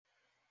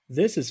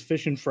This is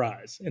Fish and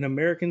Fries, an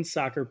American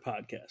soccer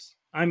podcast.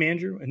 I'm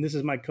Andrew, and this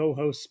is my co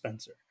host,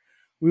 Spencer.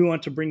 We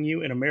want to bring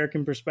you an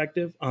American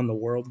perspective on the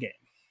world game.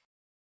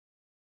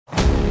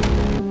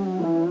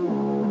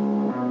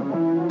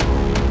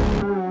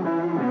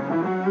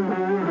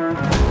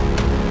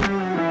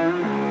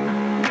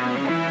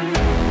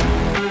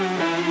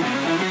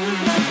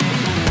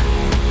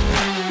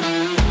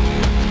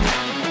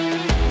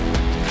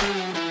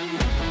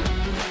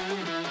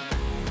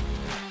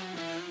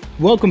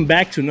 Welcome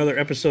back to another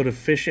episode of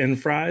Fish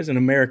and Fries, an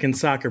American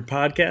soccer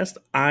podcast.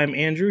 I'm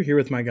Andrew, here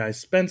with my guy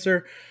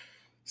Spencer.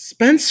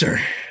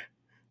 Spencer,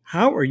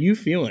 how are you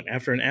feeling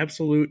after an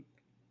absolute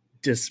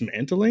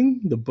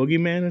dismantling? The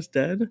boogeyman is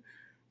dead,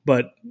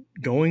 but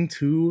going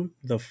to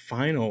the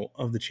final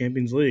of the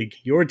Champions League,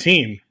 your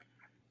team,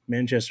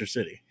 Manchester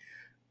City.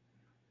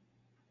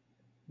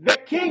 The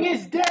king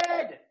is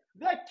dead!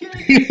 The king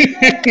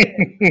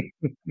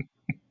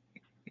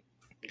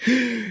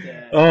is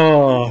dead!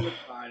 Oh, the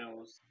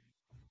finals.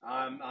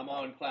 I'm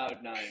on cloud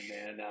nine,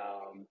 man.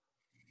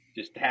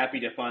 Just happy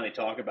to finally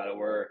talk about it.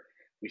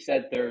 We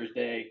said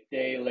Thursday,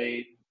 day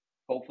late,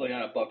 hopefully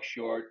not a buck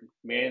short.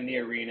 Man in the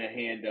arena,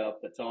 hand up.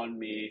 That's on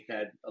me.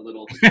 Had a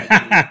little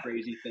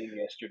crazy thing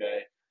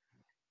yesterday.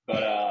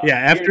 But yeah,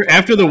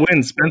 after the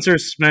win, Spencer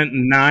spent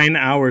 9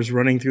 hours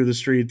running through the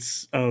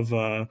streets of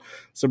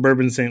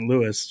suburban St.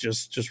 Louis,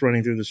 just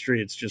running through the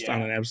streets,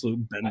 on an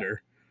absolute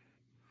bender.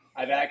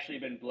 I've actually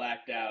been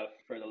blacked out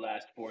for the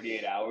last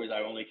 48 hours.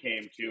 I only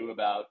came to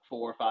about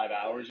 4 or 5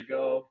 hours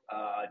ago,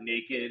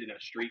 naked in a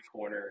street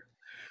corner.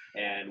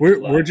 And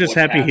we're just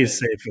happy he's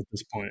safe at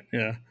this point.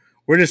 Yeah,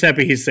 we're just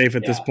happy he's safe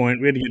at this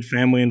point. We had to get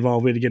family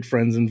involved. We had to get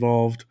friends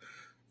involved.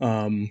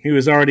 He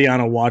was already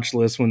on a watch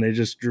list when they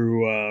just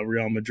drew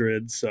Real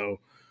Madrid. So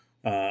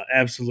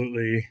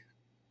absolutely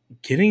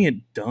getting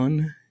it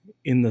done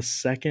in the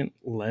second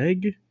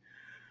leg.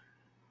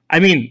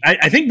 I mean,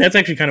 I think that's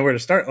actually kind of where to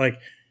start. Like,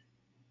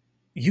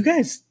 you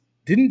guys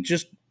didn't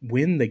just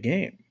win the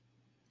game.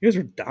 You guys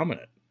were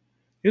dominant.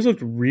 You guys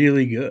looked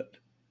really good.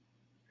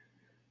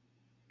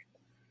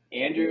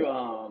 Andrew,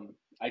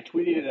 I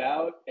tweeted it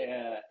out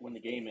when the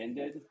game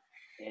ended,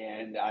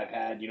 and I've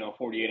had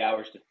 48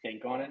 hours to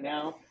think on it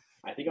now.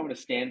 I think I'm going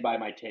to stand by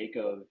my take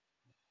of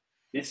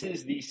this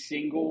was the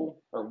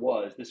single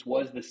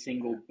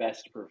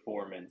best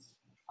performance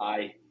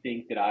I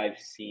think that I've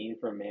seen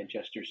from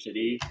Manchester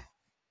City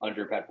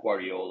under Pep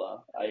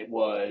Guardiola. It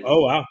was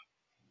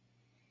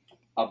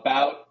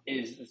about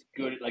as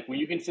good, like when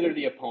you consider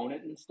the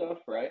opponent and stuff,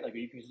 right? Like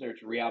when you consider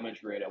it's Real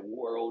Madrid, a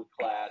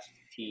world-class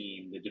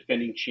team, the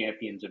defending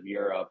champions of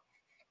Europe,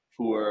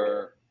 who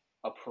are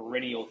a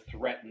perennial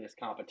threat in this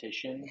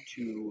competition,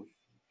 to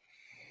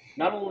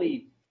not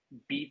only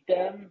beat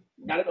them,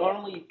 not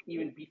only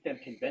even beat them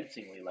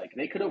convincingly. Like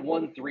they could have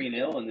won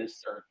 3-0 in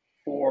this, or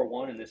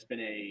 4-1, and this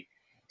been a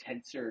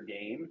tenser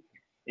game.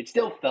 It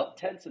still felt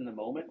tense in the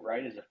moment,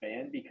 right, as a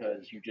fan,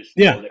 because you just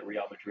know that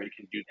Real Madrid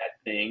can do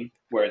that thing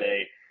where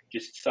they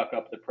just suck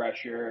up the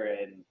pressure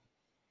and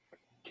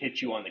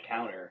hit you on the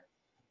counter.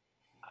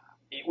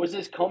 It was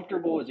as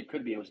comfortable as it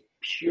could be. It was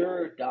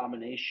pure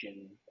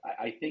domination.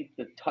 I think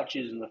the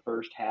touches in the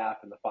first half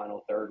and the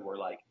final third were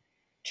like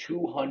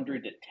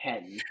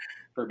 200-10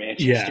 for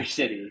Manchester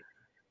City.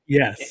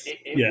 Yes.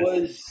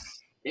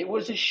 It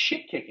was a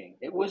shit kicking.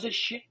 It was a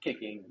shit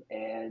kicking,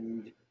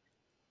 and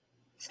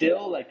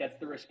still, like, that's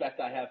the respect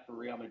I have for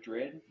Real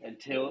Madrid.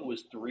 Until it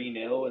was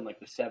 3-0 in like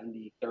the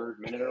 73rd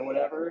minute or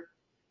whatever,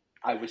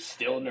 I was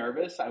still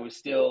nervous. I was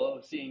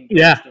still seeing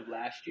ghosts of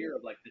last year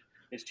of like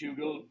this two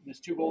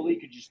goal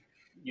lead could just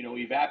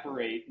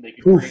evaporate. They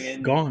could bring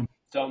in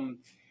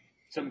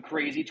some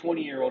crazy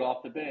 20-year-old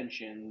off the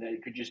bench, and they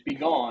could just be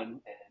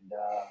gone.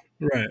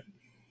 And right.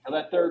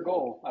 That third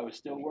goal, I was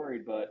still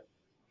worried, but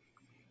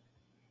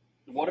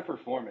what a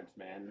performance,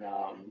 man.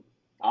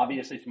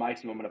 Obviously, it's my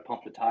team. I'm going to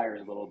pump the tires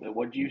a little bit.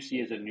 What do you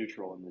see as a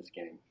neutral in this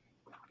game?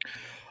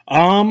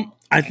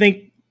 I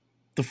think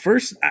the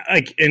first,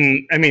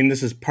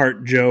 this is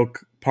part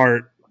joke,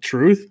 part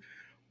truth.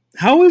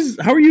 How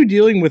are you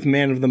dealing with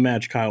man of the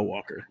match, Kyle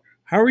Walker?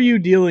 How are you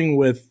dealing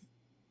with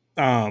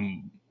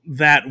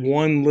that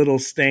one little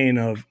stain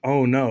of,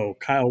 oh no,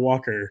 Kyle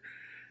Walker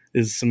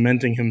is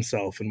cementing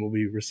himself and will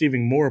be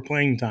receiving more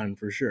playing time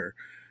for sure?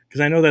 Because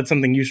I know that's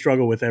something you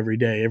struggle with every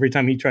day. Every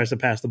time he tries to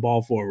pass the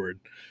ball forward,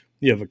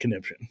 you have a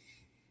conniption.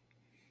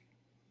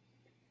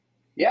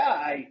 Yeah,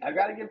 I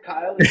got to give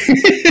Kyle this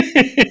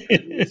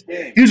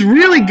game. He was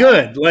really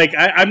good. Like,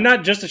 I'm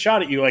not just a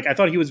shot at you. Like, I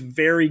thought he was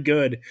very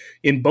good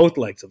in both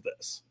legs of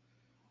this.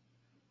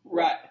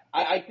 Right.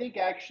 I think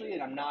actually,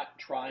 and I'm not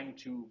trying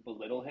to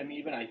belittle him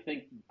even, I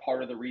think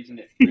part of the reason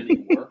it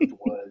really worked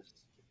was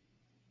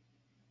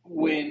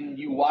when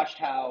you watched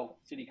how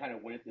City kind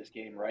of went at this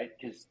game, right?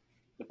 Because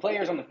the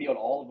players on the field,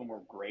 all of them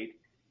were great.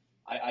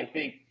 I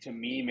think, to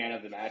me, man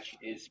of the match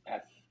is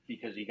Pep,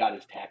 because he got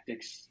his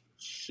tactics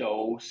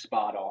so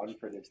spot on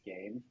for this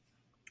game.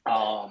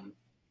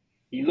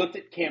 He looked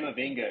at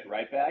Camavinga at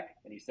right back,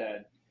 and he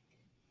said,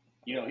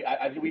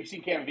 we've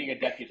seen Camavinga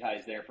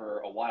deputized there for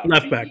a while.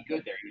 Left back. He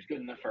good there. He was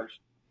good in the first.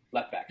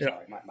 Left back, Yeah.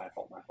 sorry. My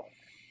fault.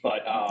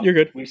 But You're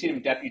good. we've seen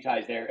him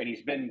deputize there, and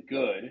he's been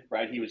good,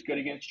 right? He was good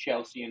against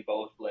Chelsea in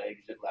both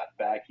legs at left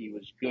back. He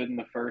was good in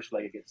the first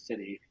leg against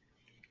City.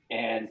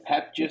 And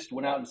Pep just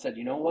went out and said,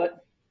 you know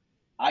what?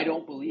 I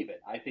don't believe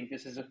it. I think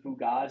this is a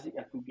Fugazi,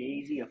 a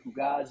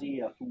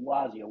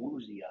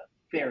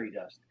fairy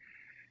dust.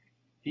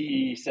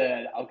 He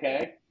said,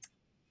 okay,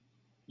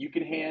 you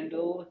can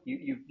handle,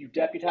 you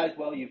deputized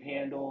well, you've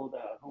handled,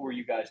 who were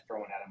you guys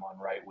throwing at him on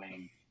right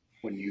wing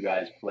when you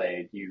guys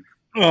played?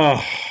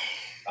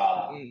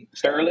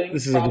 Sterling,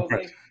 This is probably? a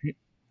depressing.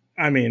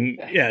 I mean,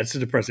 yeah, it's a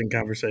depressing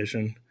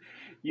conversation.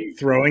 You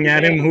Throwing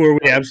at him, who are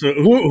we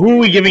who are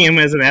we giving him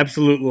as an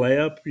absolute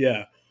layup?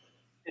 Yeah.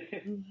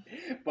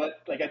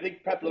 But like I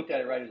think Pep looked at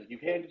it right. Like,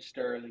 you've handled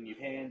Sterling, you've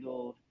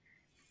handled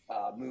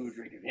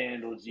Mudryk, you've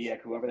handled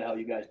Ziyech, whoever the hell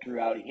you guys threw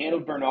out. He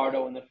handled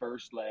Bernardo in the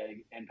first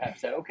leg, and Pep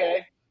said,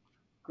 "Okay,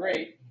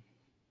 great,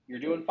 you're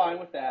doing fine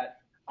with that.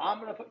 I'm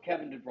going to put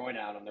Kevin De Bruyne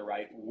out on the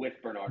right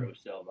with Bernardo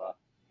Silva,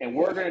 and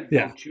we're going to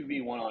go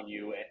 2v1 on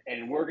you,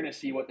 and we're going to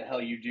see what the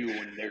hell you do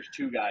when there's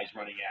two guys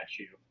running at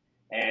you."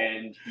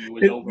 And he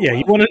was overwhelmed. Yeah,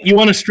 you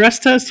want a stress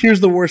test? Here's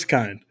the worst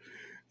kind.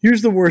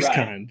 Here's the worst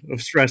kind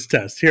of stress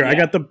test. Here, I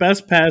got the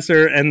best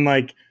passer, and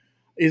like,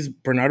 is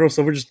Bernardo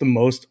Silva just the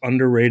most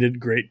underrated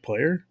great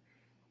player?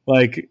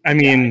 Like, I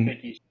mean, I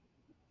think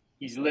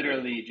he's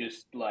literally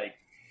just like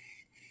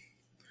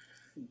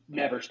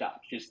never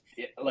stops. Just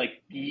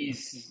like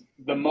he's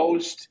the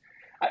most.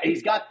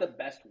 He's got the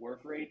best work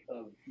rate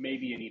of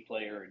maybe any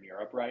player in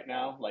Europe right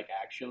now. Like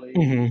actually,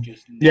 he's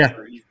just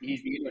never. He's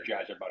the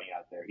Energizer Bunny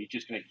out there. He's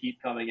just going to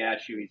keep coming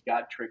at you. He's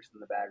got tricks in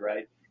the bag,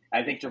 right?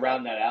 I think to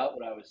round that out,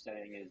 what I was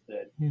saying is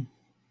that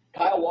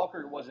Kyle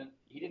Walker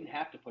he didn't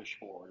have to push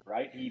forward,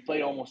 right? He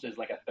played almost as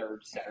like a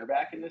third center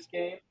back in this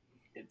game.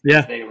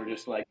 They were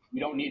just like, we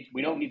don't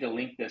need to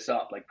link this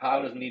up. Like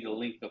Kyle doesn't need to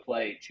link the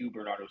play to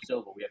Bernardo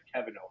Silva. We have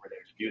Kevin over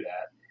there to do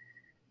that.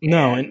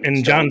 No,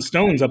 and John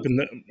Stone's up in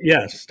the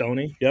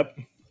Stoney. Yep.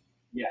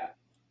 Yeah.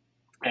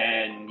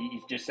 And he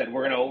just said,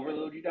 we're going to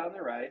overload you down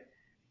the right.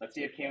 Let's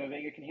see if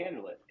Camavinga can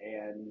handle it.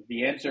 And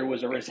the answer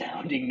was a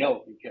resounding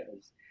no,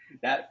 because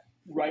that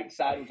right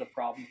side was a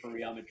problem for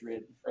Real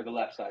Madrid, or the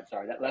left side,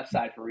 sorry. That left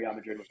side for Real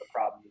Madrid was a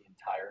problem the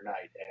entire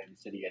night. And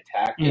City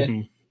attacked it,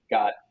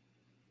 got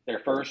their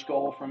first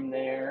goal from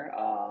there.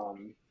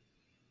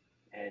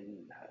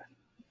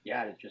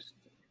 It's just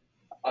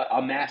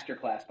a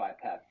masterclass by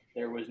Pep.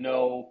 There was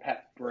no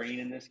Pep brain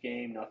in this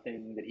game,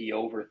 nothing that he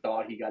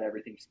overthought. He got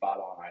everything spot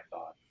on, I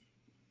thought.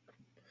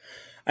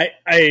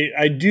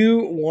 I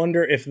do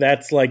wonder if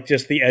that's like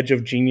just the edge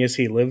of genius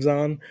he lives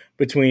on,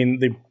 between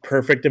the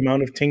perfect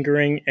amount of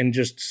tinkering and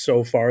just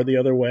so far the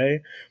other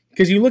way.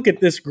 Because you look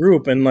at this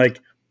group and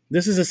like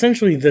this is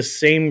essentially the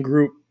same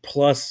group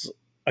plus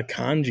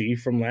Akanji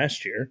from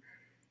last year,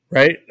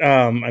 right?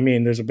 I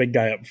mean, there's a big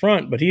guy up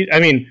front, but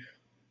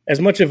as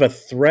much of a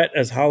threat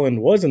as Haaland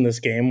was in this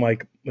game,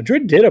 like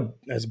Madrid did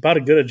as about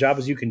as good a job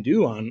as you can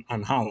do on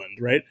Haaland,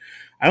 right?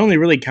 I only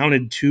really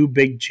counted 2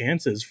 big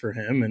chances for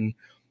him, and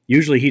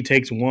usually he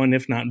takes one,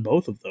 if not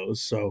both of those.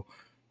 So,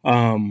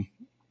 an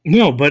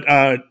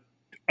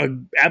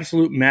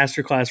absolute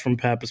masterclass from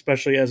Pep,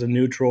 especially as a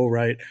neutral,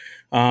 right?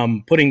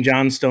 Putting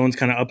John Stones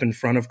kind of up in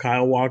front of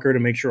Kyle Walker to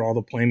make sure all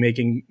the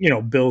playmaking,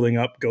 building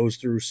up goes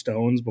through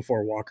Stones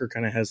before Walker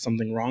kind of has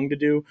something wrong to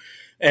do.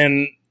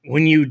 And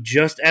when you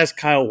just ask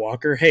Kyle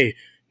Walker, hey,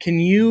 can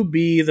you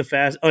be the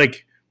fast?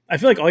 Like, I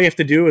feel like all you have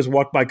to do is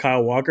walk by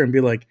Kyle Walker and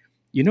be like,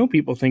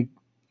 people think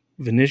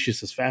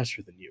Vinicius is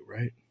faster than you,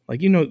 right?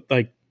 Like,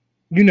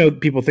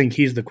 people think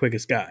he's the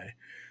quickest guy.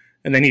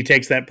 And then he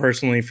takes that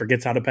personally,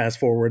 forgets how to pass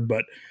forward,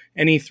 but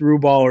any through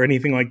ball or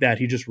anything like that,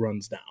 he just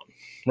runs down,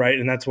 right?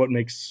 And that's what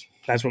makes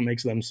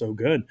them so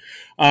good.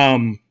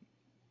 I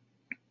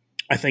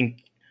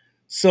think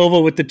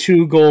Silva with the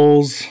 2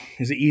 goals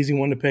is an easy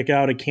one to pick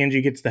out.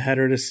 Akanji gets the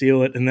header to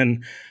seal it, and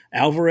then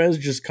Alvarez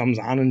just comes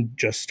on and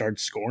just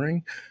starts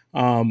scoring.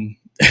 It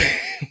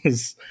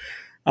was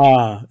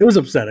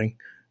upsetting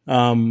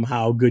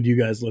how good you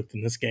guys looked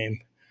in this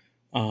game.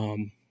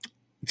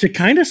 To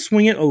kind of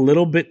swing it a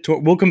little bit,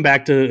 we'll come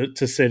back to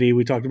City.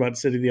 We talked about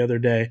City the other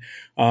day,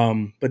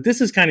 but this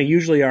is kind of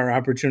usually our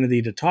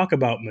opportunity to talk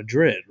about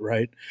Madrid,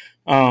 right?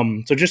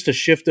 So just to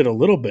shift it a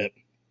little bit,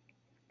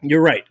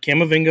 you're right.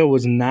 Camavinga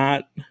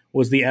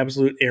was the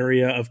absolute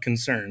area of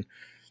concern.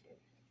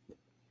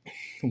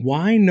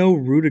 Why no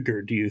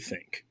Rudiger, do you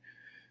think,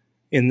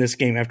 in this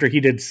game after he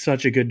did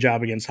such a good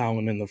job against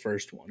Haaland in the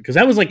first one? Because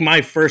that was like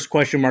my first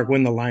question mark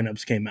when the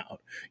lineups came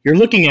out. You're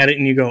looking at it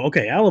and you go,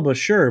 okay, Alaba,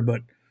 sure,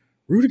 but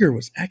Rudiger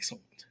was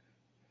excellent.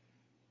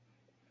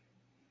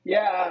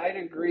 Yeah, I'd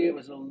agree. It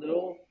was a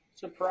little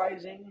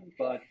surprising,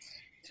 but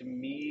to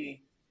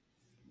me,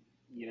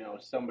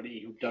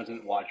 somebody who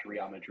doesn't watch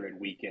Real Madrid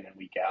week in and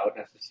week out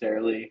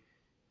necessarily,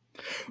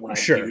 when I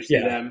do see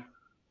them,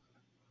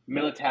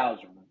 Militao's,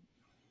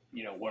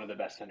 one of the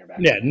best center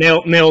backs. Yeah,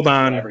 nailed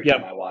on every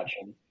time I watch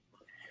him.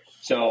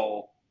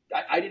 So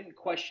I didn't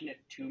question it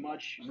too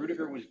much.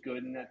 Rudiger was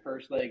good in that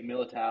first leg.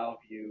 Militao,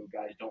 if you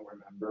guys don't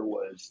remember,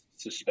 was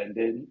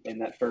suspended in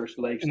that first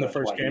leg, in so the that's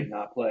first why he game. did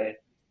not play.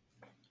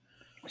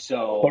 But,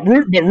 So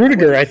Rudiger,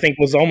 when I think,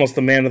 was almost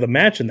the man of the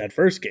match in that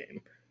first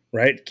game,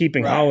 right?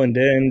 Keeping right, Holland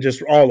in,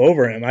 just all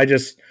over him.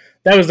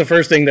 That was the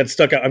first thing that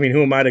stuck out. I mean,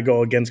 who am I to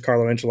go against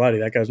Carlo Ancelotti?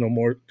 That guy's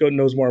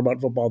knows more about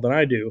football than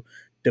I do,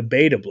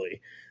 debatably.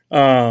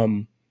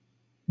 Um,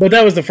 but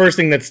that was the first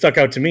thing that stuck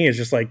out to me is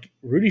just like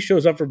Rudy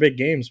shows up for big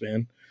games,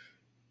 man.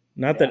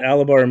 Not that yeah.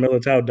 Alaba or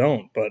Militao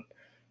don't, but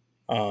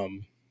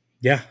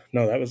yeah,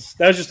 no, that was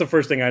just the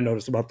first thing I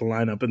noticed about the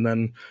lineup. And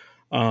then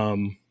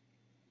um,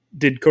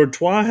 did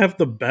Courtois have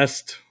the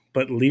best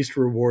but least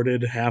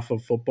rewarded half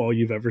of football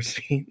you've ever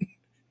seen?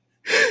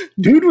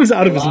 Dude was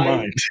out The of his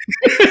mind.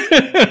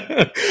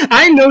 line.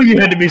 I know you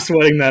had to be Yeah.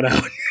 sweating that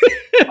out.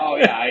 Oh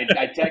yeah.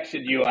 I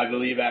texted you, I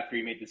believe, after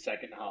he made the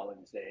second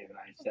Holland save, and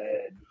I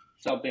said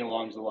something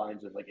along the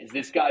lines of like, "Is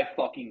this guy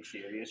fucking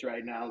serious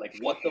right now? Like,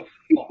 what the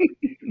fuck,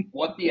 dude?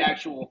 What the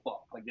actual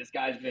fuck? Like, this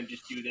guy's gonna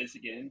just do this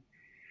again?"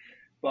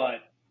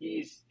 But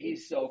he's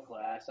so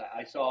class.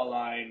 I saw a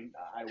line.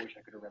 I wish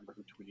I could remember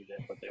who tweeted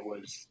it, but there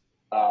was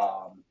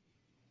um,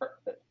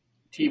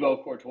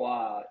 Thibaut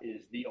Courtois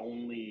is the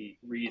only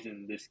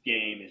reason this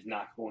game is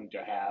not going to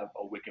have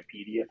a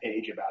Wikipedia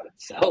page about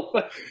itself.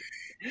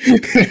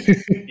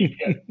 because,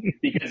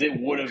 because it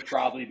would have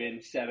probably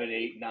been 7,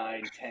 8,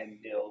 9, 10-0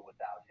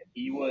 without him.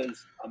 He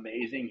was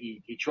amazing.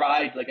 He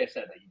tried, like I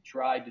said, he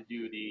tried to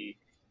do the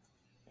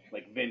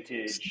like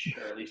vintage,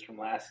 or at least from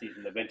last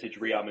season, the vintage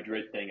Real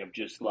Madrid thing of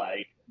just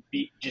like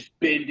just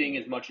bending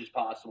as much as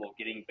possible,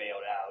 getting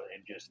bailed out,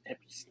 and just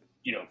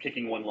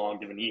kicking one long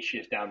to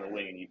Vinicius down the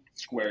wing, and he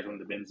squares one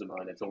to Benzema,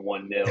 and it's a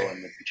 1-0,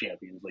 and it's the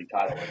Champions League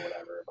title or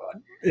whatever.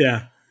 But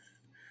Yeah.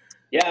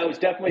 yeah, it was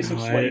definitely some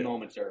No, sweaty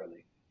moments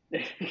early.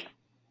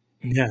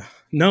 yeah.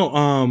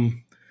 No,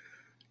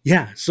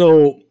 yeah,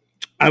 so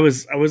I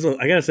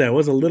gotta say I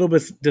was a little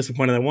bit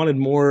disappointed. I wanted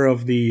more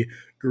of the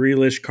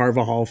Grealish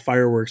Carvajal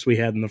fireworks we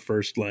had in the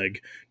first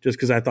leg, just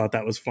because I thought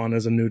that was fun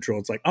as a neutral.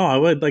 It's like, oh, I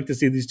would like to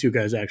see these two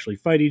guys actually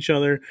fight each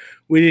other.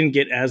 We didn't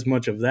get as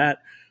much of that.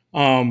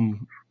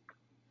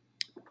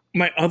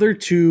 My other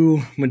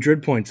two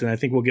Madrid points, and I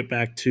think we'll get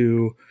back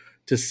to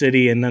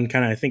City, and then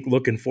kind of I think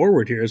looking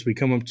forward here as we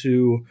come up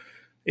to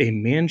a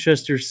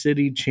Manchester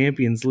City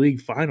Champions League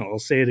final. I'll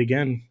say it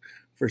again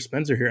for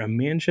Spencer here, a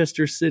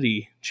Manchester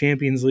City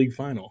Champions League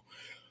final.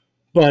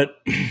 But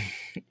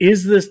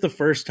is this the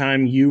first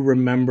time you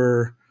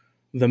remember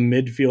the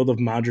midfield of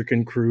Modric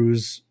and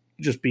Cruz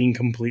just being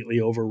completely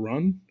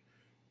overrun?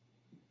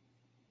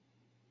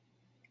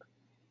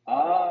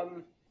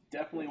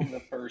 Definitely one of the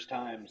first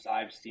times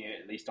I've seen it,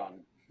 at least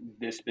on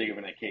this big of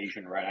an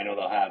occasion, right? I know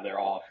they'll have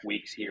their off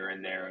weeks here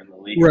and there in the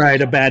league or Right, a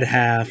something bad that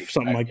can't be half,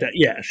 something like that.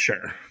 expected. Yeah,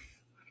 sure.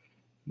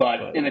 But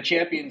But in the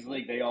Champions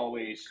League, they're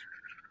always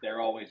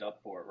up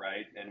for it,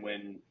 right? And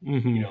when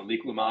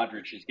Luka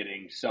Modric is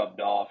getting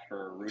subbed off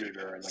for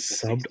Rudiger in like the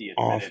subbed 60th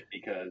off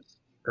minute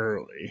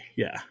early.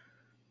 Yeah.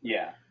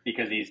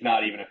 because he's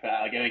not even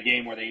like in a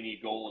game where they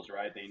need goals,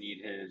 right? They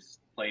need his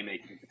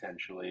playmaking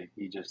potentially.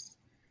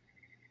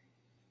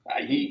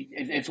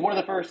 It's one of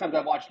the first times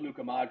I've watched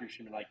Luka Modric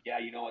and been like, yeah,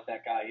 you know what,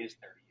 that guy is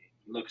 38.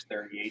 He looks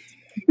 38 to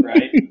me,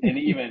 right? And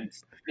even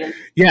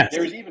Yes.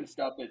 there's even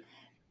stuff that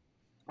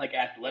like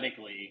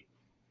athletically.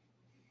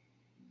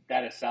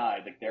 That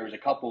aside, like there was a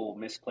couple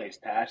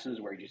misplaced passes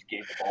where he just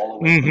gave the ball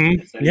away quickly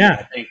to City. Yeah.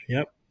 I think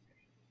Yep.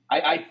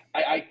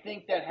 I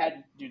think that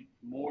had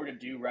more to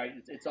do, right?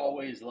 It's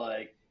always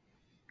like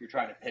you're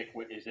trying to pick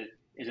what is it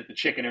the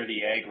chicken or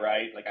the egg,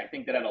 right? Like I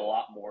think that had a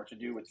lot more to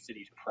do with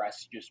City's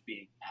press just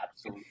being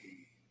absolutely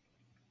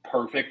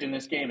perfect in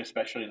this game,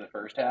 especially in the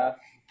first half.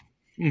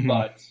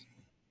 But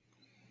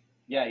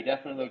yeah, he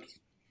definitely looked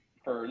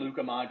for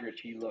Luka Modric.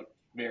 He looked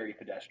very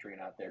pedestrian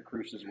out there.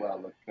 Cruz as well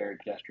looked very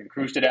pedestrian.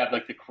 Cruz did have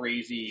like the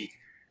crazy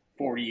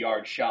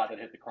 40-yard shot that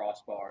hit the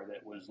crossbar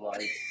that was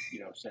like,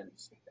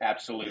 since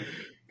absolute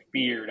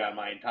fear down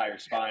my entire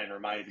spine and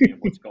reminded me of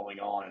what's going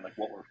on and like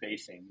what we're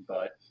facing.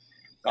 But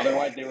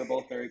otherwise, they were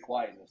both very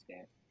quiet in this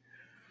game.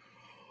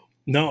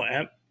 No,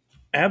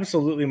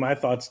 absolutely my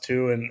thoughts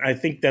too. And I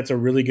think that's a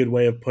really good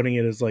way of putting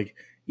it is like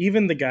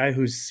even the guy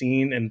who's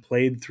seen and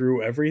played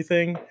through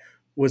everything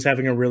was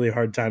having a really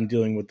hard time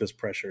dealing with this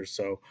pressure.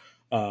 So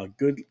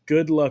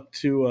good luck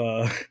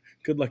to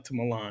good luck to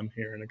Milan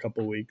here in a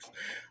couple weeks.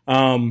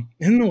 And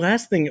the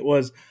last thing it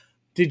was,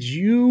 did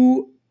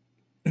you?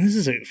 And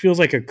it feels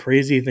like a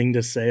crazy thing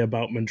to say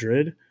about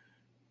Madrid.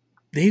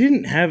 They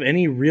didn't have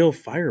any real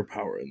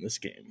firepower in this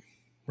game,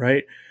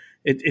 right?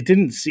 It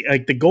didn't see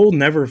like the goal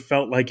never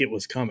felt like it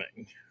was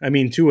coming. I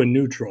mean, to a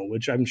neutral,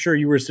 which I'm sure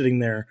you were sitting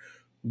there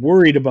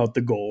worried about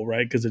the goal,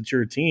 right? Because it's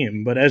your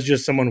team. But as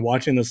just someone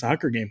watching the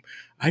soccer game,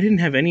 I didn't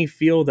have any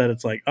feel that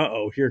it's like,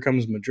 here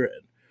comes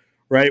Madrid,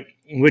 right?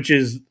 Which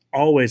is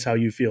always how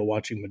you feel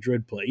watching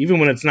Madrid play. Even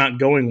when it's not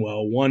going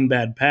well, one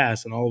bad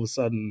pass and all of a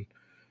sudden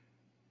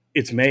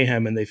it's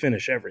mayhem and they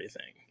finish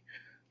everything.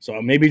 So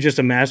maybe just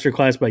a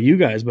masterclass by you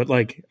guys, but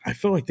like I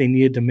feel like they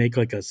needed to make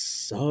like a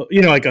sub,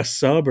 like a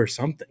sub or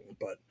something.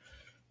 But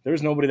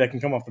there's nobody that can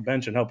come off the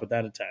bench and help with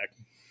that attack.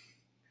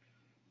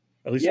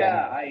 At least right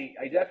Yeah,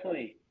 now.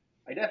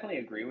 I definitely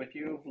agree with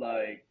you.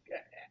 Like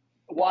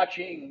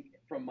watching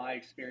from my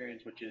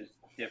experience, which is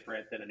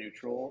different than a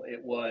neutral,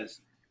 it was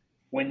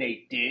when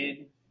they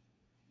did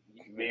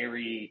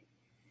very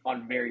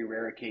on very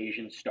rare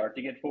occasions start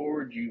to get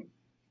forward.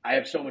 I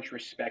have so much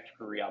respect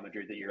for Real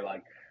Madrid that you're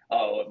like,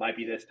 oh, it might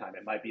be this time,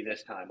 it might be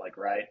this time, like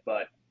right.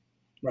 But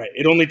Right.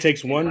 It only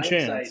takes in one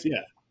hindsight, chance.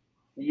 Yeah.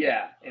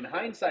 yeah, in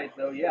hindsight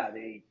though, yeah,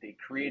 they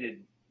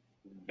created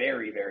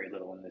very very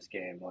little in this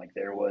game. Like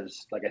there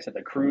was, like I said,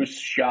 the Cruz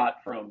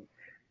shot from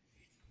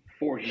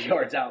 40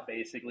 yards out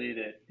basically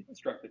that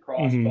struck the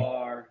Mm-hmm.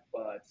 crossbar.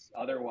 But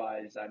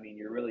otherwise, I mean,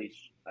 you're really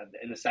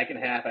in the second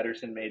half.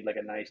 Ederson made like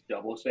a nice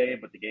double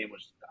save, but the game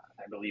was,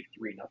 I believe,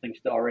 3-0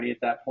 still already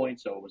at that point.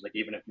 So it was like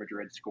even if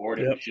Madrid scored,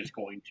 it was Yep. just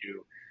going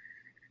to.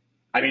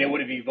 I mean, it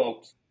would have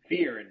evoked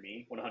fear in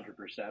me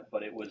 100%,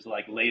 but it was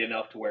like late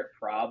enough to where it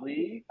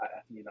probably,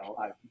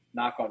 I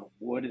knock on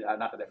wood,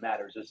 not that it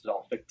matters. This is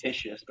all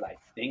fictitious, but I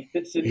think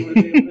that City would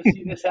have been able to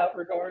see this out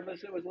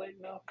regardless. It was late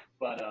enough,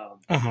 but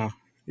Uh huh.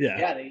 Yeah.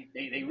 yeah,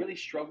 they really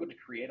struggled to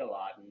create a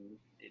lot, and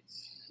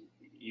it's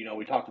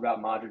we talked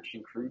about Modric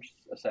and Cruz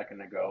a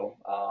second ago.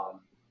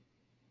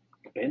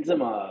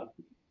 Benzema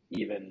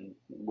even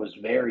was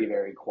very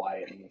very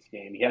quiet in this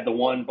game. He had the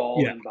one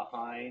ball Yeah. in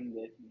behind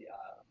that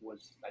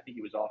was, I think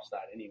he was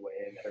offside anyway,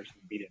 and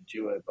Ederson beat him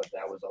to it, but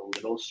that was a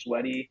little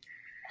sweaty.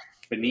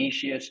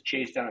 Vinicius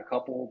chased down a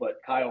couple,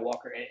 but Kyle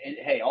Walker and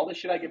hey, all the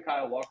shit I give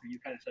Kyle Walker, you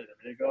kind of said it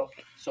a minute ago,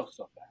 so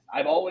fast.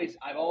 I've always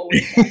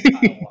liked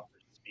Kyle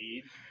Walker's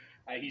speed.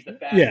 He's the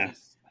Yeah.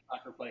 fastest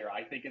soccer player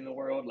I think in the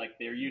world. Like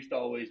there used to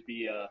always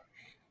be a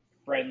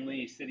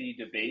friendly city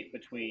debate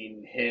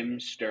between him,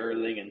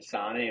 Sterling, and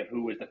Sane of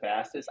who was the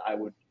fastest. I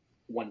would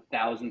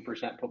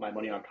 1000% put my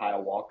money on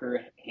Kyle Walker,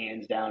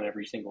 hands down,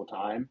 every single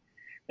time.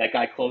 That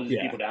guy closes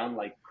Yeah. people down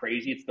like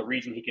crazy. It's the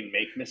reason he can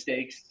make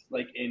mistakes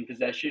like in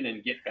possession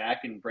and get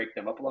back and break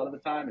them up a lot of the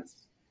time.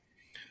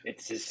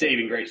 It's his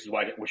saving grace,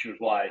 which is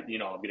why I'm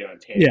getting on a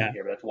tangent Yeah.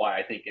 here, but that's why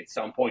I think at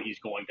some point he's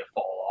going to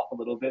fall off a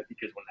little bit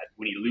because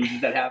when he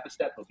loses that half a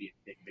step, he'll be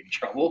in big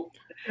trouble.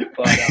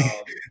 But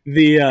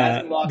the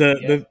hasn't lost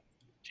it yet. the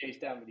Chase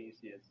down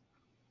Vinicius,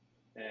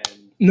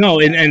 and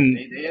no, yeah, and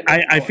they ended up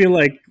I throwing feel it.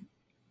 like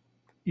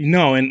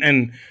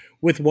and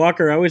with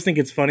Walker, I always think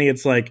it's funny.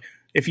 It's like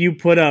if you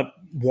put up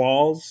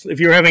walls, if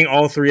you're having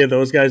all three of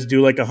those guys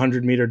do like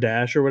 100-meter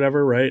dash or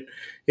whatever, right?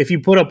 If you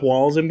put up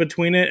walls in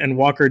between it and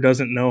Walker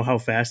doesn't know how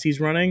fast he's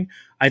running,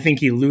 I think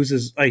he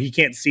loses. He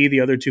can't see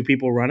the other two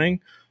people running.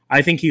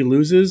 I think he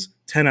loses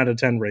 10 out of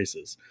 10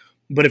 races.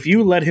 But if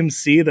you let him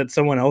see that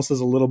someone else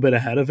is a little bit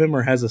ahead of him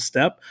or has a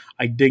step,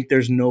 I think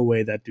there's no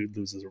way that dude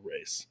loses a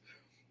race.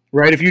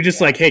 Right? If you just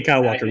Yeah, like, hey,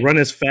 Kyle I Walker, think run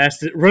as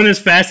fast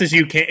as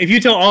you can. If you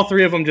tell all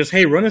three of them just,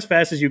 hey, run as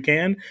fast as you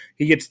can,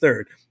 he gets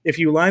third. If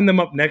you line them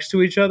up next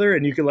to each other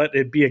and you can let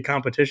it be a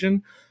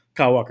competition,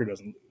 Kyle Walker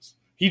doesn't lose.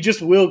 He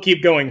just will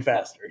keep going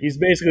faster. He's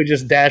basically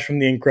just Dash from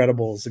the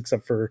Incredibles,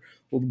 except for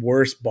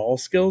worse ball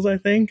skills, I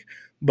think.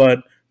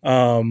 But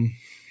no,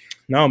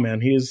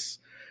 man, he's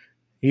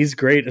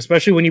great,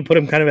 especially when you put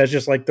him kind of as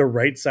just like the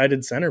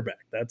right-sided center back.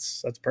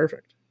 That's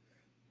perfect.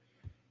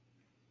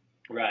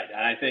 right,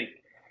 and I think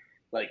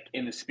like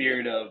in the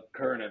spirit of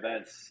current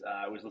events,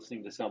 I was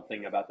listening to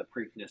something about the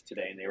Preakness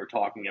today, and they were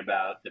talking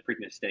about the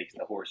Preakness Stakes,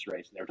 the horse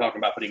race, and they were talking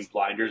about putting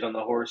blinders on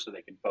the horse so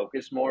they can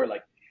focus more.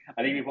 Like,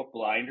 I think if you put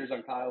blinders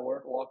on Kyle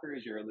Walker,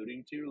 as you're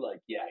alluding to,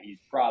 like, yeah, he's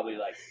probably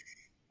like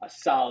a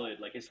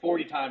solid, like his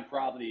 40 time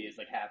probably is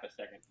like half a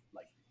second,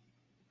 like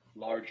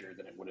larger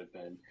than it would have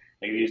been.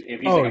 Like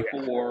if he's Oh like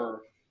yeah, a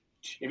four.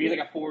 If he's like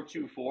a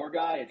 4.24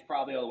 guy, it's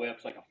probably all the way up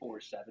to like a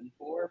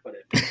 4.74. But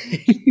if you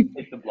just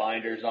take the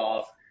blinders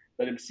off,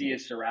 let him see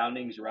his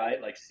surroundings,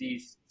 right? Like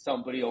sees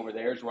somebody over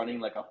there is running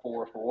like a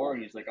 4.4,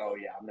 and he's like, "Oh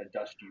yeah, I'm gonna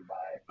dust you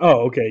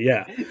oh okay,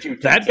 yeah, by two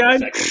that tenths of a guy.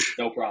 second,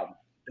 no problem."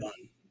 Done.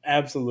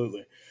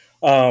 Absolutely.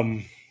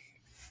 Um,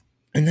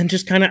 and then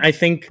just kind of, I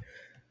think,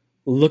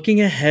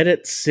 looking ahead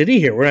at City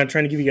here, we're not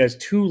trying to give you guys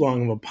too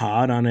long of a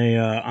pod on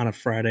a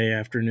Friday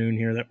afternoon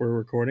here that we're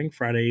recording,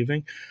 Friday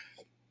evening.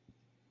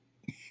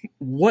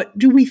 What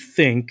do we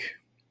think?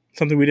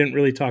 Something we didn't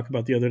really talk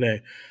about the other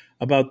day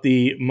about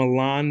the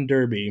Milan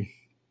Derby,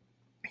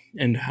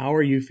 and how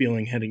are you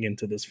feeling heading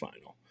into this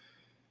final?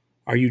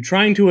 Are you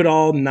trying to at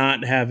all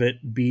not have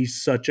it be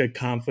such a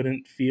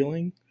confident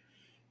feeling?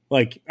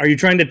 Like, are you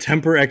trying to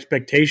temper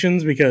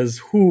expectations? Because,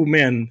 whoo,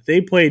 man,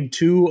 they played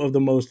two of the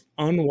most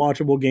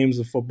unwatchable games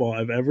of football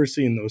I've ever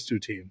seen, those two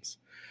teams.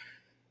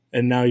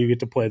 And now you get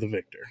to play the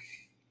victor.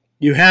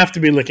 You have to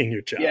be licking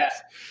your Yeah.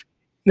 chops.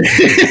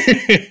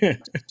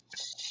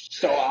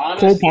 So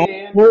honestly,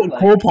 Andrew, like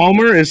Cole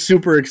Palmer is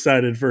super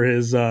excited for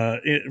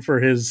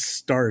his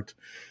start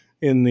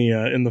in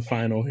the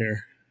final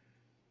here.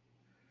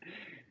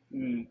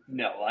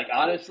 no, like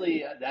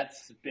honestly,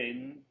 that's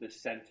been the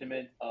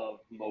sentiment of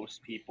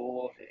most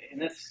people in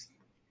this.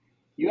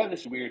 you have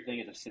this weird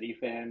thing as a City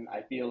fan,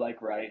 I feel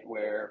like, right,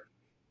 where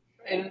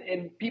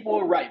and people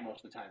are right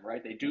most of the time,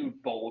 right? They do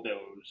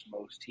bulldoze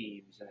most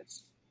teams, and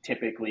it's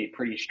typically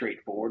pretty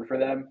straightforward for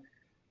them.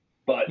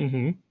 But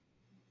Mm-hmm.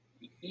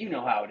 you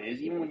know how it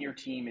is, even when your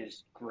team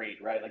is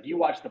great, right? Like you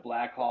watch the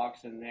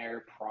Blackhawks in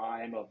their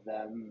prime of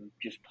them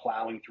just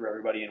plowing through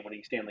everybody and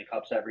winning Stanley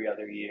Cups every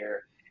other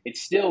year.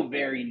 It's still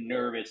very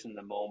nervous in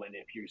the moment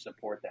if you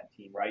support that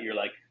team, right? You're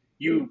like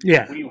you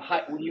Yeah.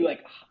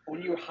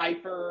 when you're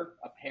hyper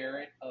a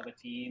parent of a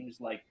team's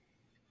like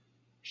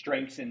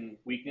strengths and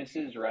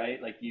weaknesses,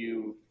 right? Like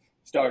you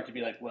start to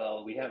be like,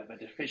 well, we have a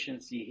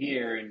deficiency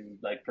here, and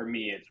like for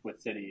me, it's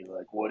with City.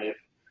 Like, what if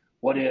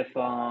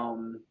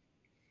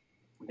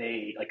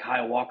they like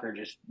Kyle Walker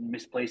just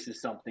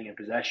misplaces something in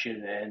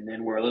possession, and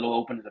then we're a little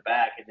open to the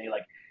back, and they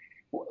like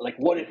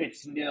what if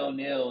it's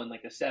 0-0 in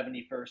like the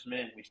 71st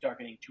minute? We start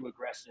getting too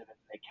aggressive, and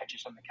they catch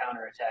us on the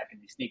counter attack,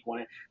 and they sneak one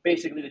in.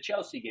 Basically, the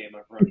Chelsea game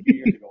from a few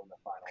years ago in the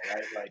final,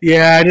 right? Like,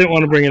 Yeah, I didn't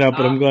want to bring it up,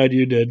 but uh, I'm glad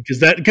you did because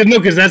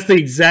that's the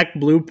exact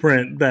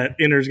blueprint that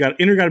Inter's got.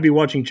 Inter got to be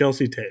watching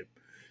Chelsea tape.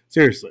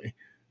 Seriously,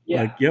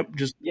 yeah, like, yep,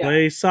 just yeah,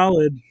 play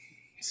solid.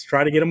 Let's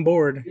try to get them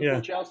bored. Tuchel Yeah,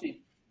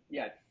 Chelsea,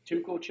 yeah,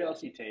 Tuchel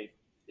Chelsea tape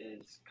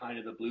is kind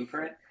of the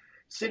blueprint.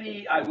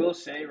 City, I will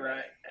say,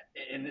 right,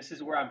 and this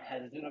is where I'm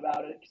hesitant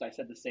about it because I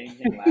said the same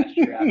thing last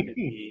year after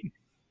the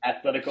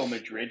Atletico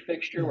Madrid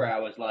fixture, where I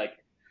was like,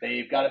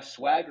 they've got a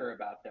swagger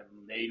about them.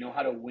 They know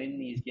how to win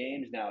these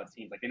games now. It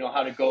seems like they know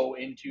how to go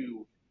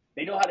into.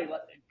 They know how to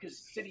because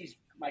City's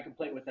my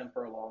complaint with them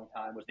for a long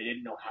time was they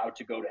didn't know how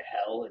to go to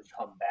hell and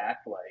come back.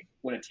 Like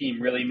when a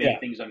team really made yeah.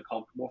 things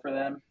uncomfortable for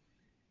them,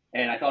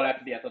 and I thought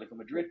after the Atletico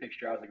Madrid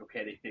fixture, I was like,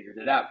 okay, they figured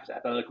it out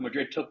because Atletico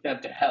Madrid took them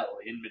to hell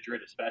in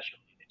Madrid, especially.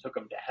 They took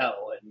them to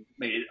hell and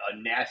made it a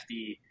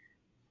nasty,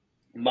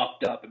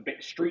 mucked up,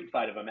 street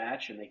fight of a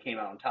match, and they came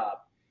out on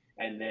top.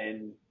 And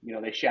then,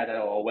 they shot that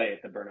all away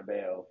at the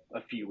Bernabeu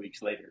a few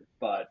weeks later.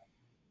 But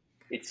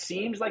it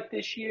seems like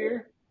this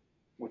year,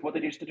 with what they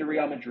just did to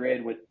Real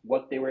Madrid, with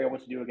what they were able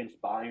to do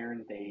against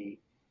Bayern, they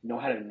know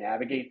how to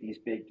navigate these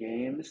big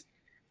games.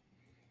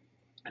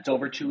 It's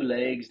over two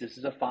legs. This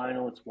is a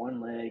final. It's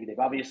one leg. They've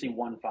obviously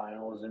won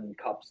finals and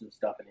cups and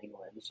stuff in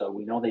England, so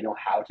we know they know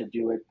how to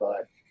do it.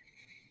 But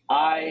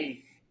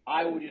I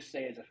I would just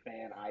say as a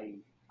fan,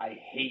 I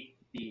hate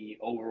the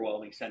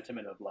overwhelming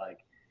sentiment of like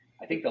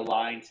I think the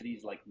line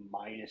City's like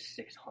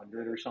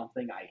 -600 or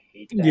something. I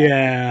hate that. I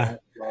Yeah.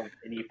 don't love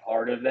any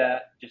part of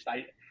that. Just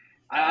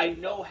I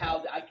know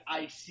how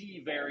I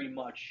see very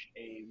much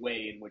a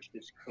way in which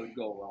this could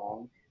go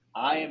wrong.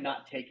 I am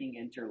not taking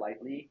Inter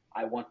lightly.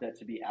 I want that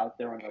to be out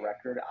there on the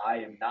record. I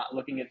am not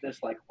looking at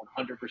this like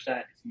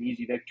 100%. It's an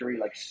easy victory,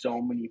 like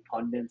so many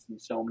pundits and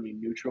so many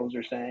neutrals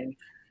are saying.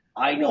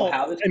 I know Well,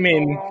 how this I could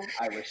go mean, wrong.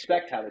 I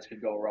respect how this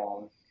could go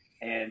wrong.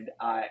 And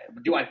I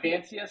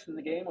fancy us in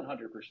the game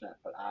 100%,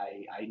 but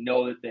I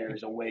know that there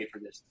is a way for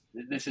this.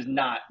 This is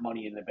not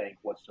money in the bank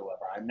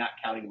whatsoever. I'm not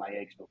counting my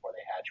eggs before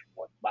they hatch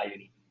by any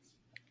means.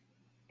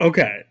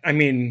 okay. I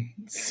mean,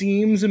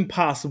 seems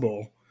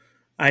impossible.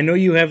 I know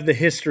you have the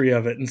history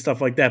of it and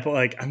stuff like that, but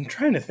like, I'm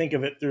trying to think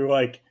of it through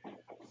like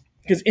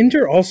because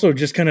Inter also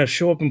just kind of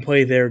show up and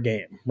play their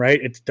game, right?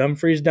 It's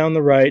Dumfries down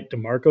the right,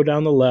 DeMarco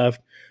down the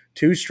left,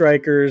 two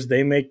strikers.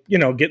 They make,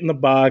 get in the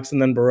box,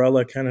 and then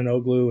Barella,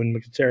 Kananoglu, and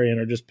Mkhitaryan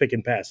are just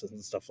picking passes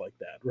and stuff like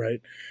that,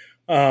 right?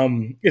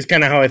 Is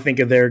kind of how I think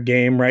of their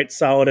game, right?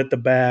 Solid at the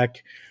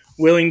back,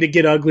 willing to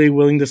get ugly,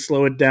 willing to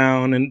slow it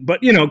down, and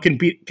but can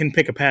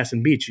pick a pass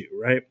and beat you,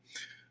 right?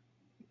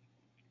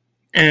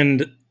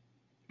 And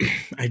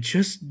I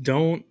just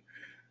don't.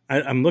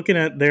 I'm looking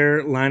at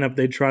their lineup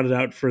they trotted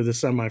out for the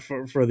semi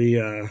for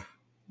the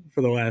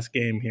last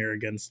game here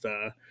against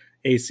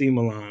AC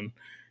Milan,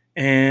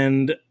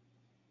 and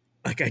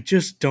like I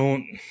just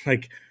don't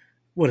like.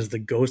 What is the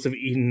ghost of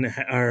Eden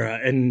or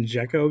Eden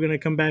Dzeko going to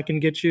come back and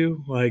get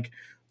you? Like,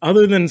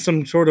 other than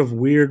some sort of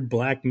weird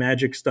black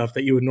magic stuff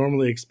that you would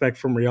normally expect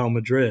from Real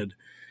Madrid,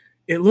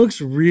 it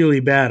looks really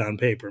bad on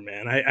paper,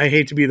 man. I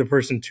hate to be the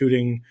person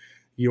tooting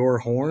your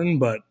horn,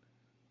 but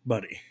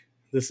buddy,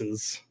 this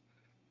is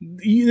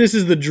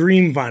the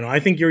dream final. I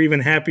think you're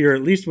even happier,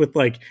 at least with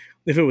like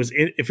if it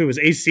was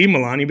AC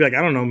Milan, you'd be like,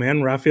 I don't know,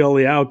 man. Rafael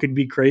Leao could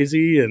be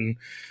crazy, and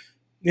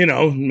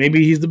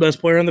maybe he's the best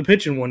player on the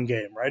pitch in one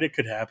game, right? It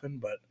could happen,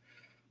 but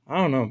I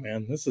don't know,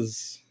 man.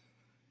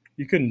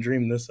 You couldn't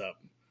dream this up.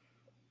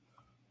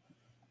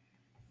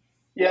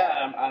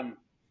 Yeah,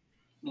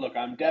 look,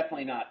 I'm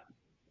definitely not.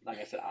 Like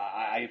I said,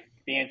 I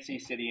fancy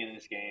City in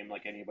this game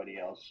like anybody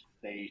else.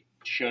 They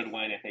should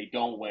win. If they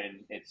don't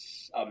win,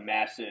 it's a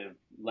massive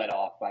let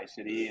off by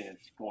City, and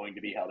it's going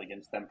to be held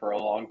against them for a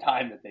long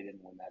time that they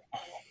didn't win that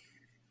final.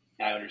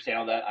 I understand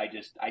all that. I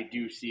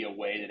do see a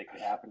way that it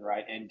could happen,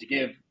 right? And to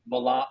give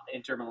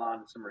Inter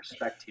Milan some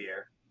respect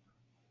here,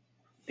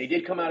 they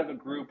did come out of a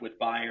group with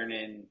Bayern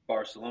and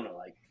Barcelona.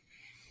 Like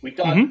we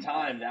thought at the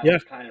time that Yeah,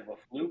 was kind of a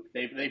fluke.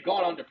 They've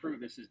gone on to prove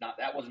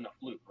that wasn't a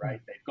fluke,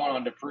 right? They've gone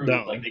on to prove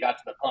no, like they got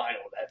to the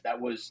final.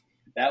 That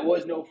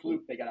was no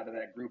fluke. They got out of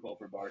that group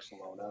over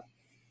Barcelona.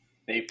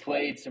 they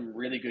played some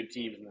really good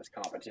teams in this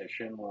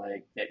competition.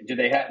 Like,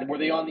 were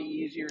they on the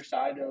easier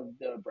side of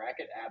the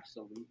bracket?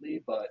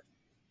 Absolutely, but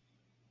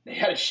they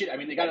had a shit. I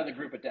mean, they got in the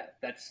group of death.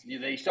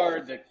 They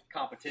started the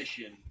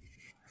competition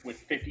with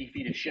 50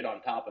 feet of shit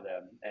on top of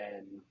them,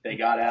 and they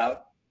got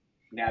out,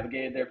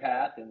 navigated their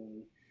path,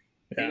 and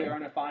here they are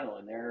in a final.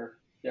 And they're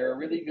a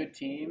really good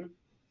team.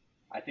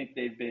 I think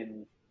they've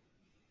been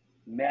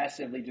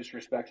massively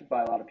disrespected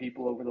by a lot of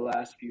people over the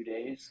last few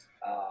days.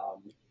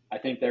 I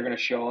think they're going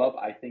to show up.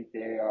 I think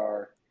they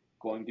are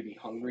going to be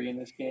hungry in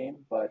this game.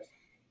 But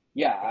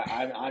yeah,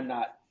 I'm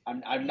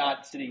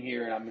not sitting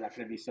here and I'm not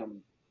going to be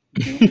some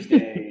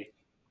doomsday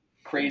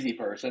crazy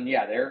person.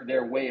 Yeah,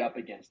 they're way up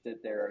against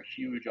it. They're a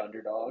huge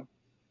underdog,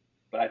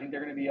 but I think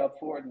they're going to be up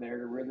for it, and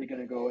they're really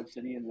going to go at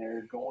City, and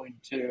they're going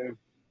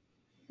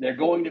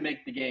to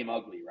make the game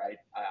ugly, right?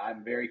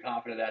 I'm very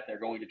confident that they're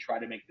going to try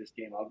to make this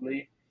game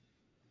ugly.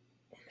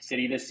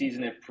 City this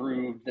season have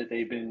proved that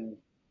they've been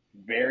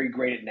very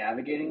great at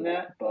navigating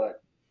that,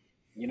 but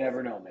you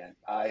never know, man.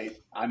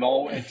 I'm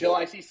always until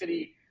I see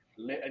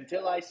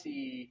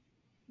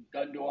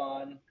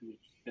Gundogan, who's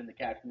been the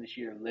captain this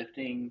year,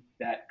 lifting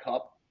that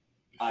cup,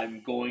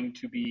 I'm going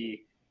to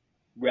be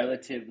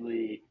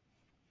relatively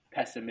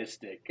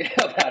pessimistic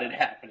about it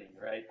happening,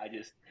 right?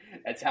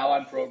 That's how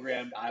I'm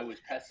programmed. I was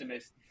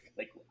pessimist.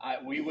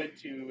 We went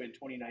to, in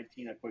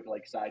 2019, a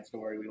quick side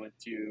story, we went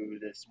to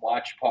this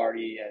watch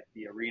party at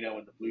the arena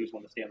when the Blues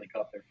won the Stanley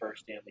Cup, their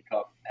first Stanley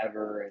Cup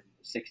ever in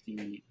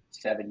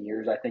 67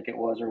 years, I think it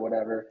was, or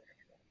whatever.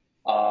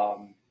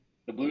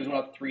 The Blues went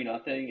up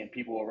 3-0, and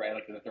people were in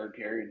the third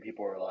period, and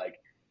people were like,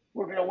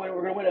 we're going to win,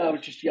 we're going to win. And I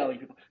was just yelling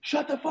at people,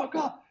 shut the fuck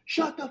up,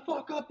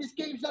 this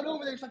game's not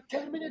over, there's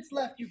 10 minutes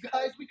left, you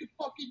guys, we could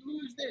fucking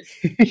lose this,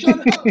 shut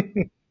up.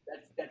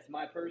 That's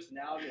my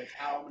personality. That's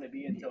how I'm going to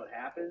be until it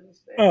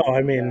happens. And,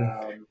 I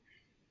mean,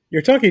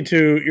 you're talking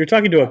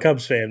to a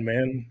Cubs fan,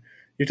 man.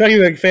 You're talking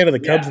to a fan of the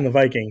Cubs and the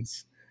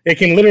Vikings. It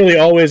can literally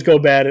always go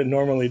bad. It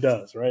normally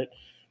does, right?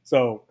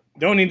 So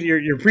don't need to,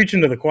 you're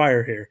preaching to the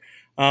choir here.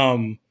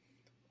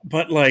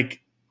 But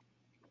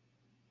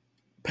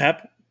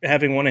Pep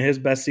having one of his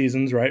best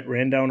seasons, right?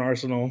 Ran down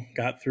Arsenal,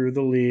 got through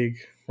the league,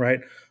 right?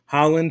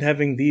 Haaland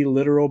having the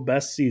literal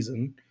best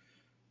season,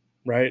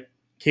 right?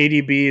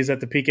 KDB is at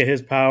the peak of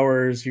his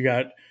powers. You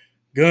got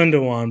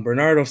Gundogan,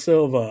 Bernardo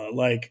Silva.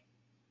 You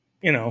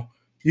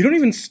don't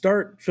even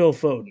start Phil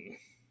Foden.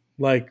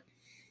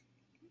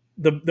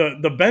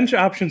 The bench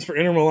options for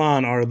Inter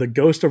Milan are the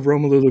ghost of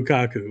Romelu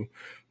Lukaku,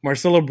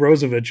 Marcelo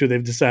Brozovic, who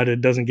they've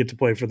decided doesn't get to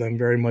play for them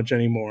very much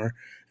anymore.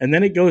 And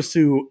then it goes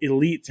to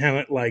elite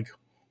talent like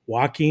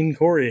Joaquin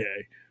Correa,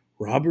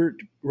 Roberto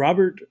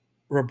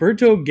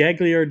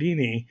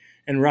Gagliardini,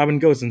 and Robin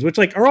Gosens, which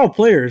are all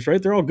players,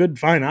 right? They're all good,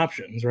 fine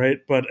options, right?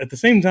 But at the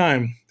same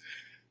time,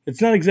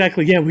 it's not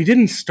exactly, we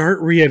didn't start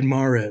Riyad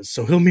Mahrez,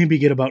 so he'll maybe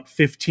get about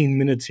 15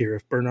 minutes here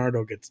if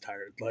Bernardo gets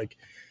tired.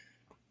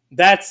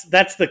 There's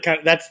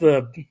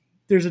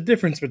a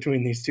difference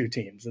between these two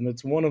teams, and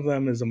it's one of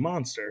them is a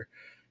monster,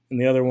 and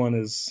the other one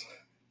it's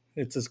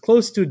as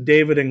close to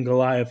David and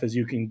Goliath as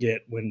you can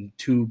get when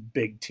two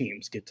big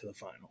teams get to the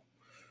final,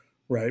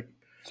 right?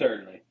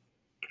 Certainly.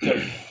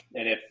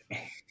 And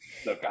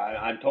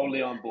I'm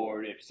totally on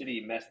board. If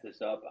City messed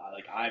this up,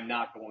 I'm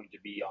not going to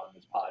be on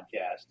this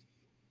podcast.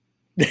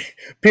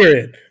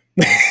 Period.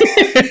 Yeah,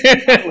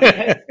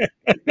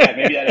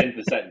 maybe that ends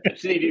the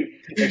sentence.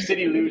 If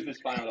City lose this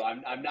final, though,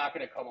 I'm not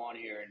going to come on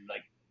here and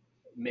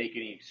make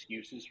any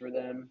excuses for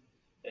them.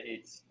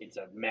 It's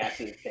a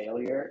massive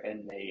failure,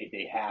 and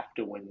they have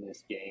to win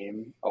this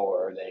game,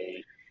 or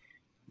they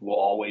will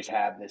always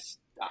have this.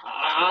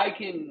 I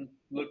can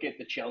look at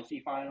the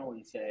Chelsea final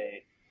and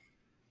say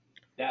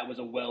that was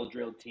a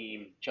well-drilled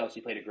team.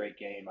 Chelsea played a great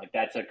game.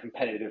 That's a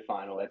competitive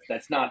final.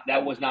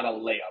 That was not a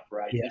layup,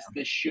 right? Yeah.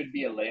 This should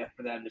be a layup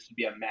for them. This would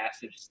be a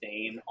massive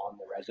stain on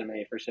the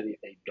resume for City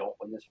if they don't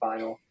win this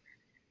final.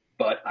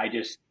 But I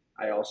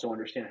also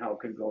understand how it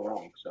could go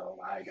wrong. So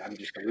I'm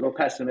just a little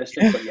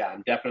pessimistic. But yeah,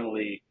 I've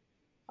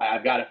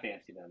got to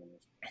fancy them in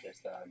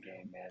this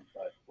game, man.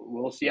 But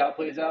we'll see how it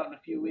plays out in a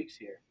few weeks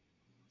here.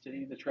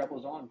 City, the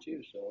treble's on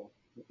too, so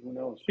who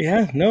knows?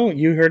 Yeah, no,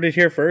 you heard it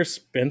here first.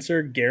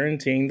 Spencer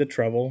guaranteeing the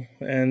treble,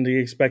 and he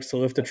expects to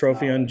lift the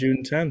trophy on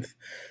June 10th.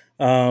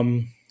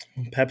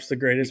 Pep's the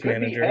greatest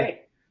manager.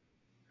 Hey,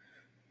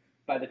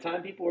 by the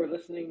time people are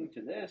listening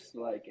to this,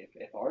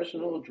 if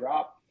Arsenal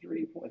drop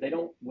 3 points, they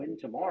don't win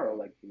tomorrow,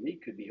 the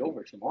league could be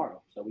over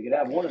tomorrow. So we could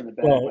have one in the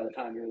bag by the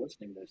time you're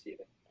listening to this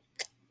even.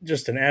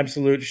 Just an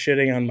absolute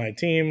shitting on my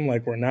team.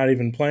 We're not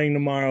even playing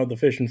tomorrow. The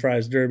Fish and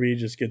Fries Derby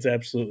just gets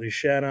absolutely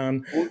shat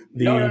on.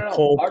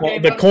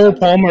 The Cole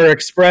Palmer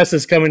Express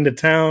is coming to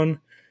town.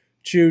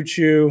 Choo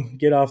choo,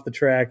 get off the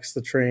tracks.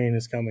 The train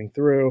is coming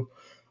through.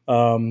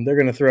 They're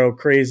going to throw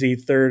crazy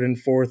third and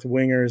fourth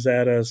wingers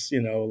at us,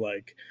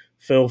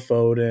 Phil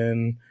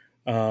Foden,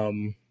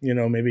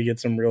 maybe get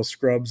some real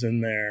scrubs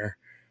in there.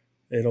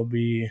 It'll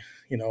be,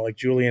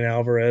 Julian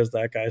Alvarez,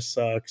 that guy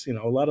sucks. A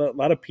lot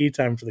of P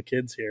time for the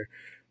kids here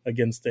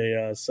against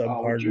a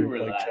subpar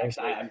group like Chelsea.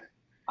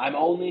 I'm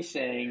only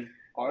saying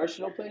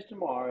Arsenal plays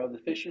tomorrow. The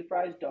Fish and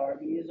Fries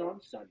Derby is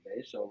on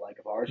Sunday. So, like,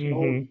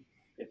 Mm-hmm.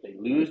 if they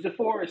lose to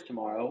Forest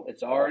tomorrow,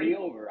 it's already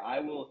over. I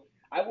will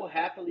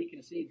happily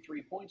concede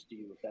 3 points to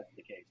you if that's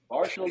the case. If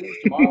Arsenal lose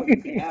tomorrow,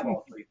 you can have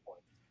all 3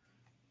 points.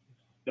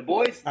 The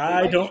boys, they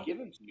I might don't. just give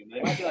them to you.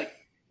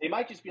 They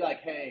might just be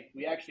like, hey,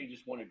 we actually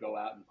just want to go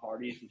out and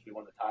party since we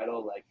won the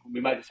title. Like, we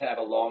might just have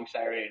a long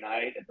Saturday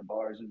night at the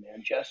bars in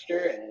Manchester,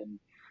 and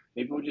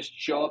maybe we'll just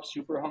show up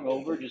super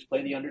hungover, just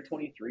play the under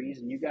 23s,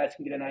 and you guys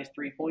can get a nice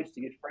 3 points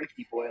to get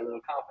Frankie Boy a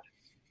little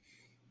confidence.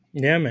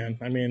 Yeah, man.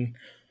 I mean,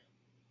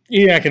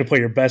 you're not going to play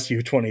your best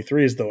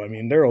U23s, though. I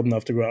mean, they're old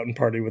enough to go out and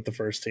party with the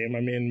first team.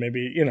 I mean,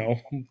 maybe,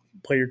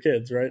 play your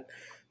kids, right?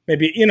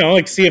 Maybe,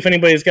 like see if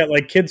anybody's got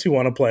like kids who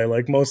want to play.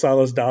 Like Mo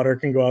Salah's daughter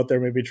can go out there,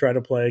 maybe try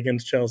to play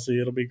against Chelsea.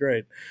 It'll be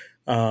great.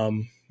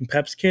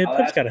 Pep's got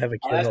to have a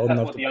I'll kid ask old Pep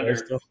enough what to the play under,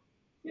 still.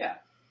 yeah,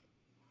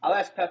 I'll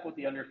ask Pep what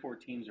the under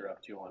 14s are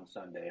up to on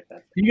Sunday if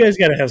that's the You guys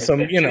case. got to have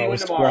some, If we win tomorrow, I'll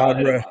squad.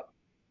 hit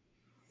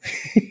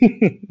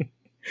him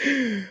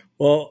up.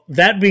 Well,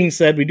 that being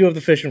said, we do have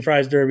the Fish and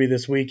Fries Derby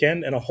this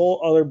weekend and a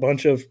whole other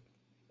bunch of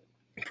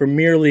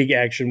Premier League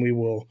action we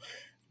will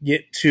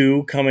get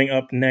to coming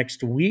up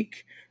next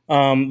week.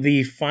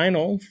 The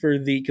final for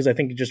because I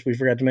think we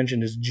forgot to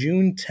mention, is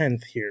June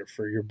 10th here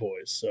for your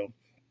boys. So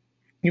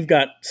you've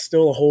got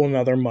still a whole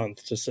another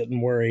month to sit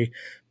and worry.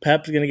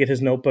 Pep's going to get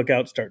his notebook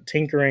out, start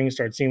tinkering,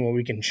 start seeing what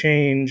we can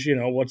change.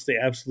 What's the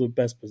absolute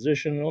best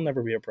position? It'll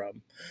never be a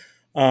problem.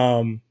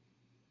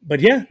 But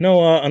yeah,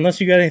 no, unless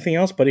you got anything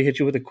else, buddy, hit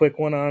you with a quick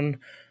one on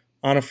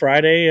a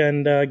Friday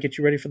and get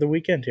you ready for the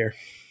weekend here.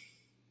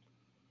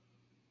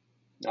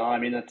 No, I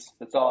mean that's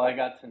all I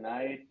got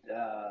tonight.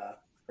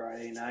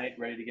 Friday night,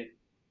 ready to get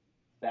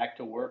back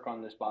to work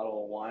on this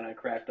bottle of wine I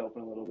cracked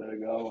open a little bit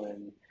ago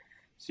and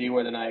see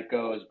where the night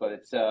goes. But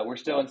it's we're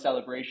still in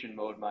celebration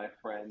mode, my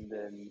friend,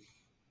 and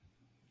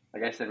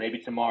like I said, maybe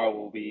tomorrow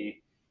we'll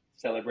be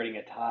celebrating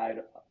a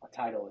title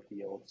at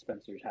the old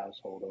Spencer's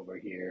household over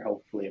here.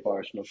 Hopefully, if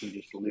Arsenal can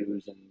just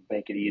lose and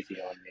make it easy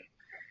on me.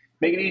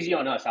 Make it easy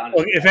on us,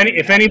 honestly. Well,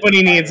 if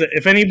anybody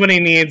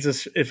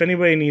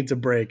needs a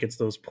break, it's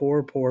those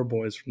poor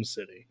boys from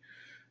City.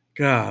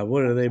 God,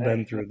 what have they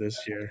been through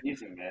this year?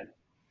 Easy, man.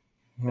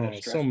 Oh,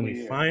 so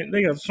many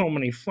they got so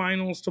many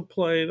finals to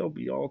play. They'll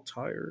be all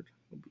tired.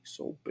 It'll be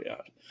so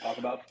bad. Talk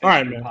about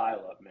fixture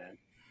pile up, man.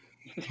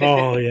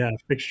 Oh yeah,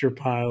 fixture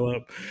pile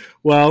up.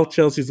 Well,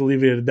 Chelsea's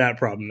alleviated that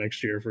problem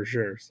next year for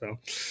sure. So,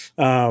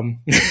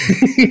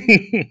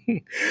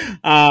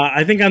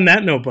 I think on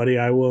that note, buddy,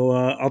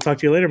 I'll talk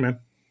to you later, man.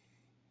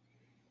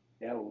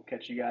 Yeah, we'll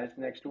catch you guys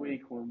next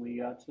week when we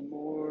got some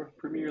more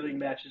Premier League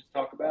matches to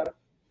talk about.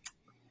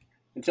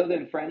 Until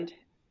then, friend.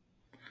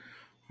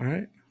 All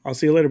right, I'll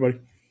see you later, buddy.